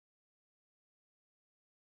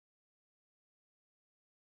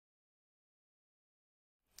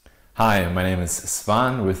Hi, my name is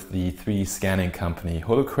Svan with the 3D scanning company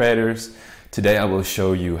Holocreators. Today I will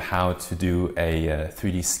show you how to do a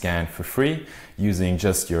 3D scan for free using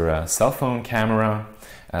just your cell phone camera.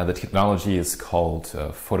 The technology is called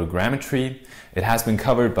Photogrammetry. It has been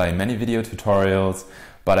covered by many video tutorials,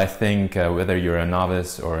 but I think whether you're a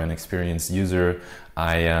novice or an experienced user,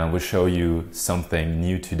 I will show you something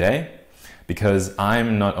new today. Because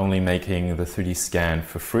I'm not only making the 3D scan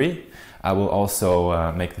for free, I will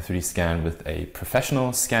also make the 3D scan with a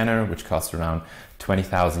professional scanner, which costs around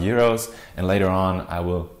 20,000 euros. And later on, I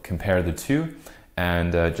will compare the two.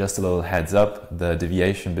 And just a little heads up, the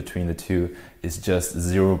deviation between the two is just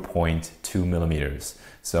 0.2 millimeters.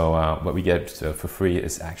 So what we get for free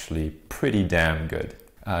is actually pretty damn good.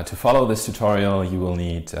 To follow this tutorial, you will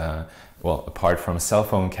need, well, apart from a cell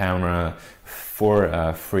phone camera,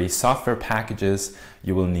 for free software packages,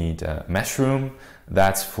 you will need Meshroom.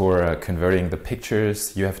 That's for converting the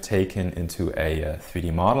pictures you have taken into a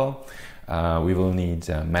 3D model. We will need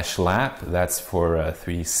Meshlab. That's for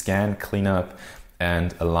 3D scan cleanup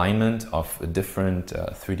and alignment of different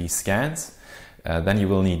 3D scans. Then you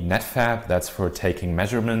will need Netfabb. That's for taking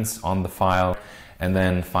measurements on the file. And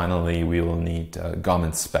then finally, we will need GOM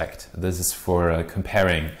Inspect. This is for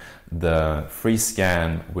comparing the free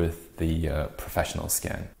scan with the professional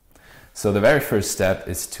scan. So the very first step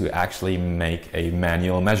is to actually make a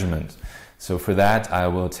manual measurement. So for that, I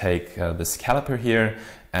will take this caliper here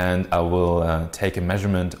and I will take a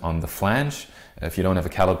measurement on the flange. If you don't have a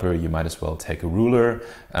caliper, you might as well take a ruler.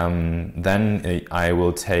 Then I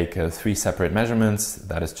will take 3 separate measurements.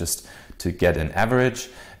 That is just to get an average.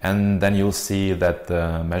 And then you'll see that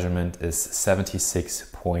the measurement is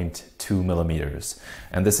 76.2 millimeters.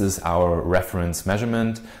 And this is our reference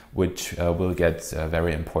measurement, which will get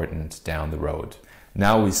very important down the road.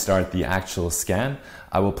 Now we start the actual scan.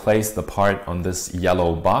 I will place the part on this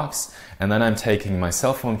yellow box, and then I'm taking my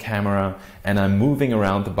cell phone camera and I'm moving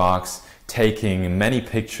around the box, taking many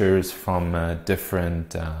pictures from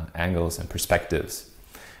different angles and perspectives.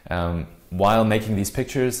 While making these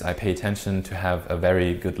pictures, I pay attention to have a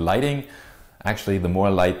very good lighting. Actually, the more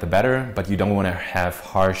light, the better, but you don't want to have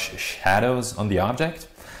harsh shadows on the object.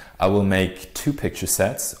 I will make 2 picture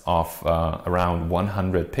sets of around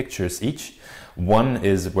 100 pictures each. One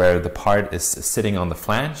is where the part is sitting on the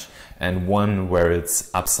flange, and one where it's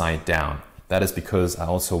upside down. That is because I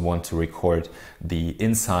also want to record the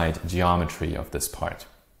inside geometry of this part.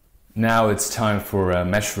 Now it's time for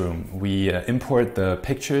Meshroom. We import the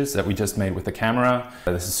pictures that we just made with the camera.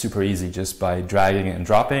 This is super easy just by dragging and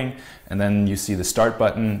dropping, and then you see the start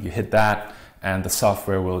button, you hit that, and the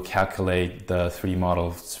software will calculate the 3D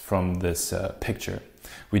models from this picture.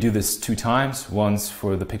 We do this 2 times, once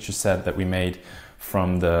for the picture set that we made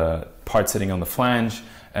from the part sitting on the flange,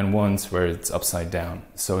 and once where it's upside down.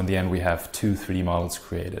 So in the end we have 2 3D models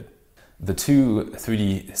created. The 2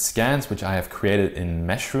 3D scans which I have created in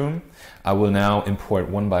Meshroom, I will now import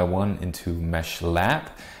one by one into Meshlab,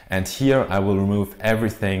 and here I will remove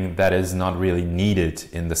everything that is not really needed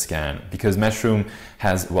in the scan, because Meshroom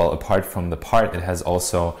has, well, apart from the part, it has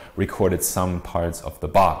also recorded some parts of the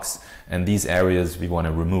box, and these areas we want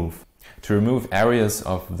to remove. To remove areas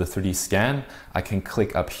of the 3D scan, I can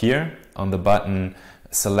click up here on the button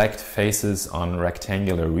Select Faces on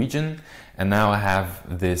Rectangular Region, and now I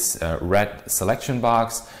have this red selection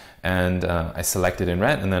box, and I select it in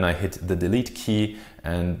red, and then I hit the delete key,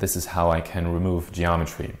 and this is how I can remove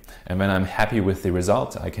geometry. And when I'm happy with the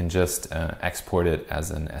result, I can just export it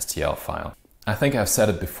as an STL file. I think I've said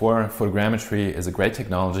it before, photogrammetry is a great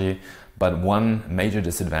technology, but one major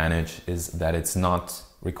disadvantage is that it's not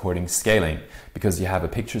recording scaling, because you have a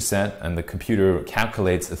picture set and the computer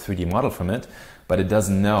calculates a 3D model from it, but it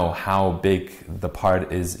doesn't know how big the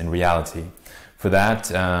part is in reality. For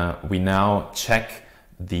that, we now check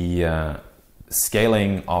the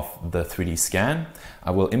scaling of the 3D scan.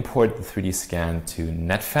 I will import the 3D scan to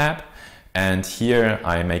Netfabb, and here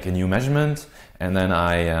I make a new measurement, and then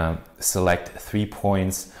I select 3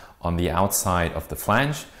 points on the outside of the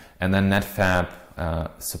flange, and then Netfabb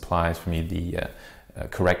supplies for me the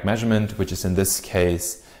correct measurement, which is in this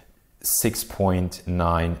case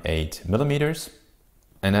 6.98 millimeters.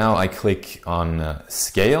 And now I click on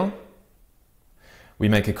scale. We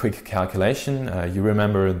make a quick calculation. You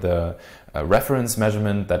remember the reference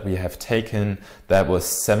measurement that we have taken, that was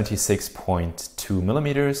 76.2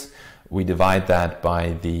 millimeters. We divide that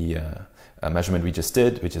by the measurement we just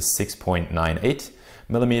did, which is 6.98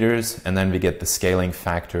 millimeters, and then we get the scaling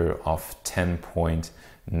factor of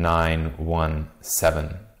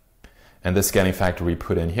 10.917. And this scaling factor we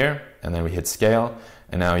put in here, and then we hit scale,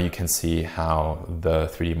 and now you can see how the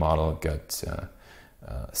 3D model got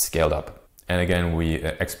scaled up. And again, we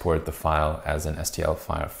export the file as an STL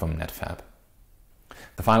file from Netfabb.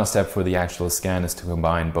 The final step for the actual scan is to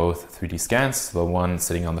combine both 3D scans, the one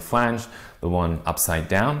sitting on the flange, the one upside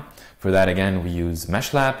down. For that, again, we use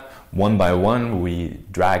Meshlab. One by one, we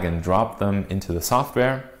drag and drop them into the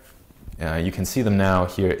software. You can see them now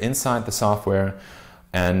here inside the software.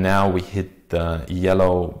 And now we hit the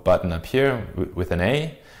yellow button up here with an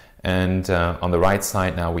A. And on the right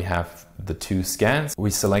side now we have the two scans.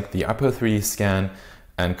 We select the upper 3D scan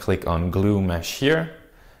and click on Glue Mesh here.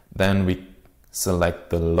 Then we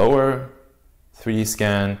select the lower 3D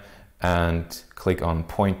scan and click on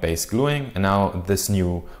point-based gluing. And now this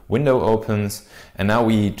new window opens. And now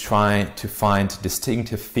we try to find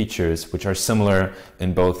distinctive features which are similar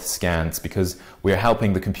in both scans, because we are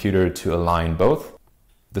helping the computer to align both.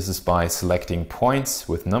 This is by selecting points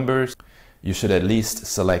with numbers. You should at least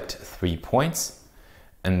select 3 points.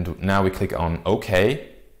 And now we click on OK,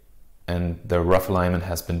 and the rough alignment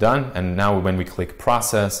has been done. And now when we click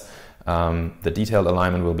Process, the detailed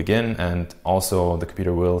alignment will begin, and also the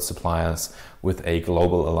computer will supply us with a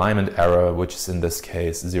global alignment error, which is in this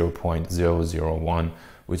case 0.001,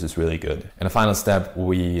 which is really good. And the final step,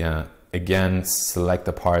 we again select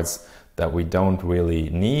the parts that we don't really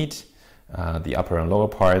need, the upper and lower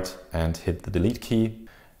part, and hit the delete key.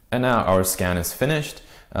 And now our scan is finished.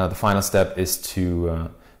 The final step is to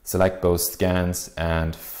select both scans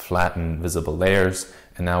and flatten visible layers.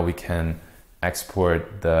 And now we can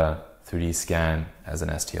export the 3D scan as an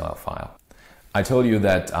STL file. I told you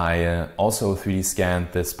that I also 3D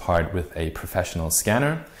scanned this part with a professional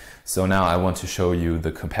scanner. So now I want to show you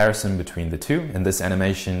the comparison between the two. In this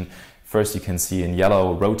animation, first you can see in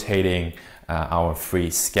yellow rotating our free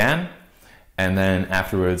scan. And then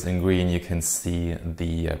afterwards in green you can see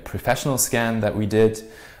the professional scan that we did.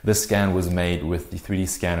 This scan was made with the 3D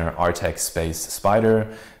scanner Artex Space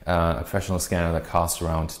Spider, a professional scanner that costs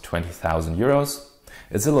around 20,000 euros.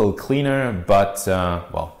 It's a little cleaner, but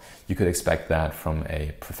well, you could expect that from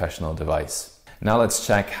a professional device. Now let's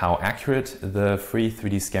check how accurate the free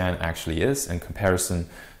 3D scan actually is in comparison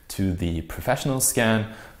to the professional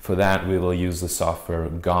scan. For that we will use the software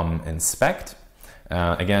GOM Inspect.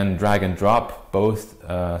 Again, drag and drop both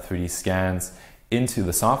 3D scans into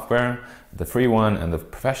the software, the free one and the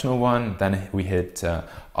professional one. Then we hit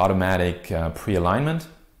automatic pre-alignment.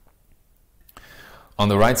 On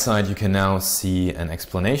the right side, you can now see an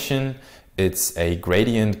explanation. It's a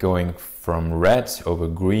gradient going from red over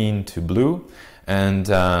green to blue. And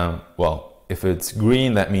well, if it's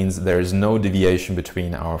green, that means there is no deviation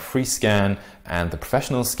between our free scan and the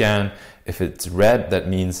professional scan. If it's red, that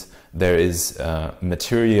means there is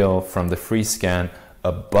material from the free scan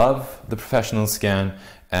above the professional scan,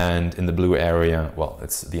 and in the blue area, well,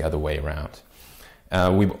 it's the other way around.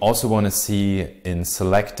 We also want to see in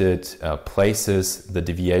selected places the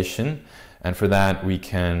deviation, and for that we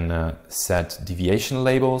can set deviation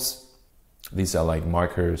labels. These are like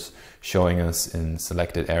markers showing us in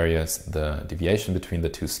selected areas the deviation between the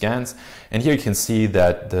two scans. And here you can see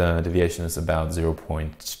that the deviation is about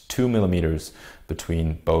 0.2 millimeters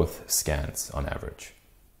between both scans on average.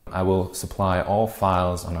 I will supply all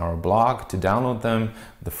files on our blog to download them,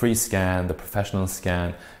 the free scan, the professional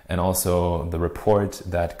scan, and also the report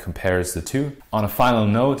that compares the two. On a final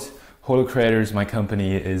note, Holocreators, my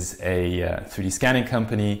company, is a 3D scanning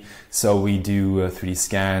company, so we do 3D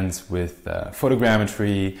scans with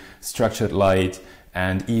photogrammetry, structured light,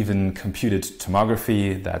 and even computed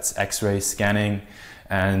tomography, that's X-ray scanning,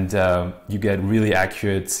 and you get really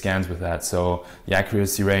accurate scans with that. So the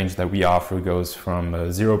accuracy range that we offer goes from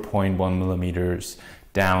 0.1 millimeters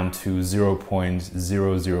down to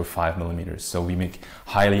 0.005 millimeters. So we make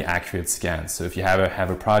highly accurate scans. So if you have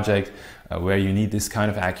a project where you need this kind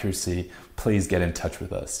of accuracy, please get in touch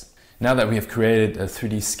with us. Now that we have created a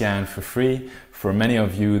 3D scan for free, for many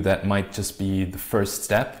of you that might just be the first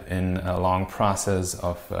step in a long process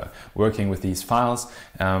of working with these files.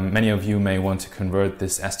 Many of you may want to convert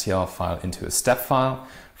this STL file into a step file.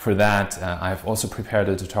 For that, I've also prepared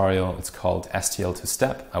a tutorial. It's called STL to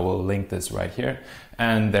Step. I will link this right here.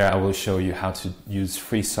 And there I will show you how to use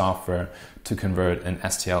free software to convert an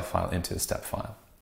STL file into a step file.